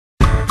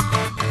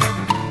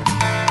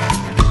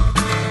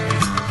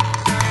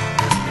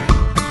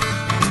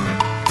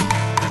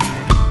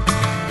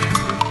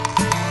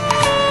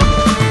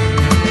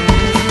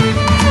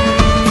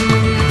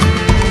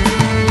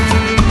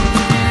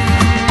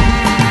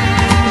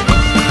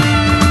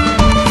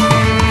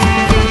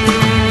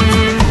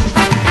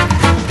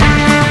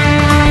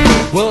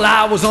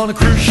I was on a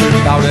cruise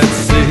ship out at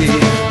sea.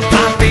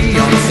 My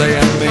fiancé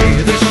and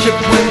me, the ship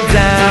went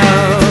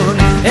down.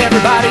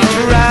 Everybody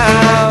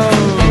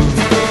drowned,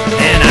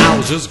 and I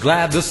was just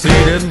glad the sea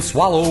didn't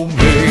swallow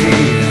me.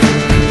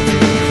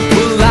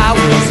 Well, I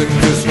was in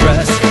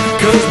distress,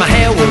 'cause my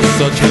hair was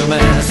such a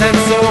mess, and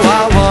so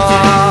I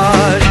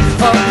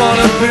washed up on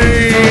a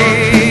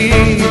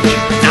beach.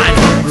 9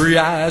 hungry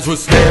eyes were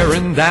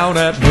staring down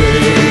at me.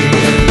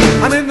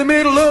 I'm in the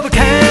middle of a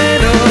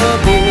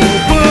cannibal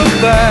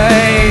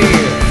buffet.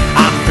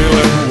 I'm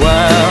feeling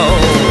well,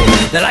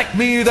 they like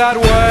me that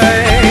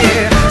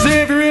way. See,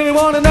 if you really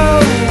want to know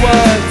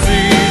what's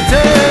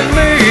eating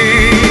me,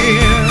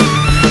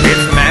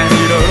 it's the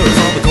man-eaters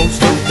on the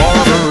coast of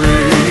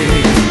Barbary.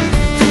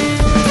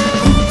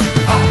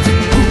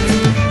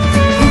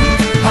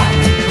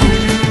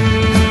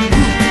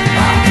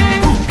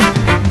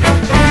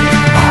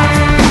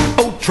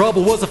 Oh,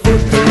 trouble was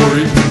afoot, they were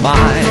eating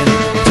mine.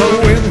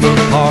 In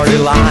the party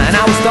line,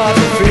 I was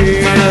starting to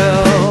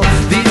feel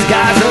these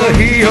guys are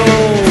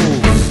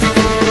heels.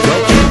 But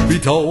truth be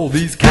told,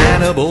 these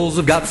cannibals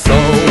have got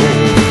soul.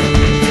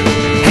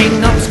 Ain't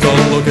nuts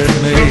gonna look at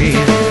me,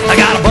 I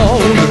got a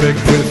bone to pick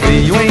with me.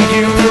 You ain't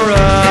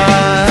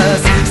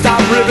humorous,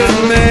 stop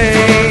ribbing me.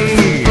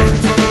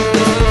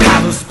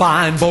 Have a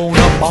spine bone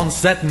up on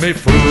setting me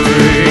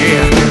free.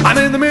 I'm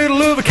in the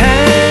middle of a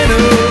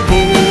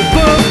cannibal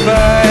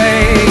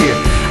buffet.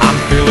 I'm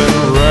feeling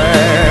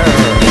rare,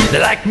 they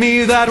like me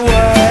that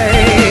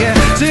way.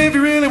 So if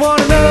you really want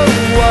to know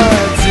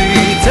what's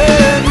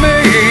eating me,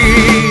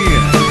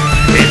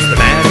 it's the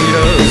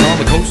man-eaters on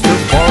the coast of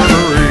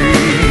Barbary.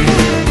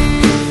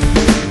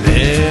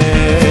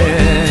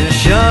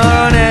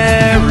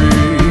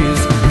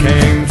 Missionaries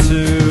came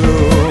to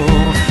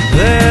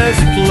this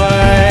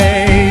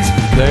place.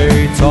 They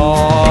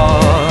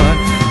taught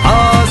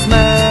us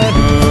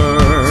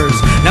manners.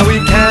 Now we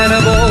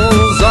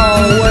cannibals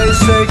always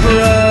say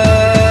grace.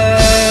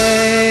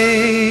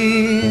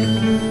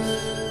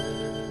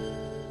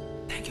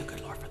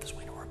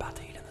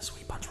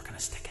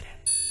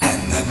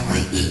 And then we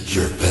eat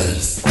your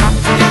face.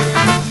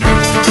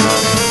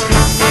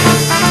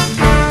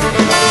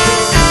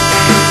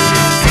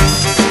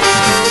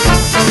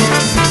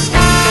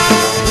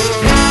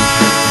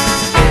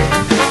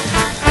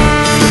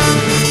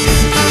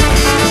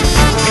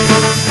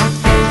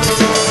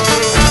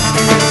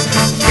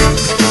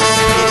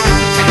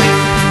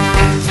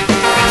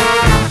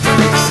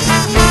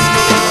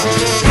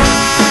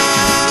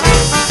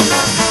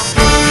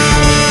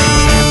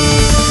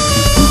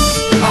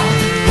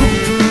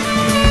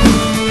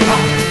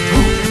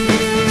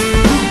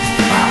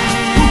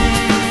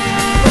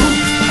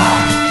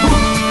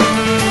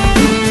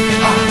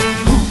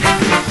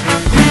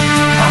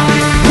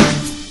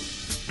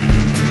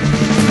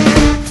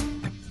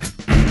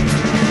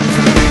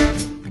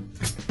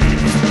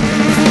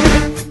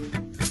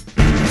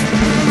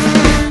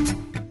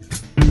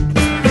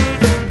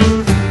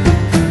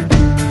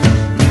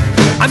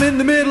 I'm in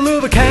the middle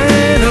of a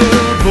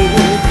cannibal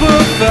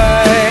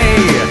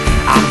buffet.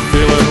 I'm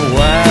feeling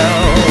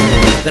well,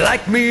 they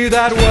like me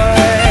that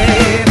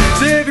way.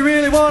 So if you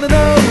really want to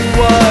know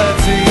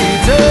what's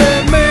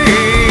eating me,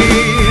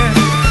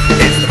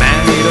 it's the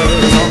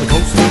man-eaters on the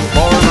coast of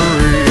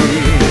Barbary.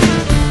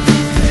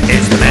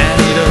 It's the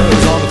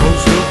man-eaters on the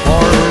coast of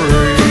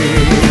Barbary.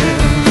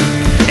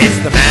 It's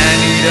the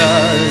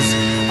man-eaters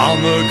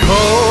on the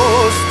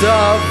coast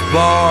of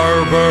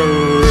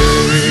Barbary.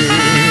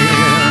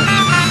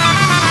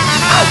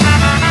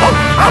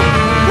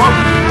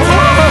 Whoa!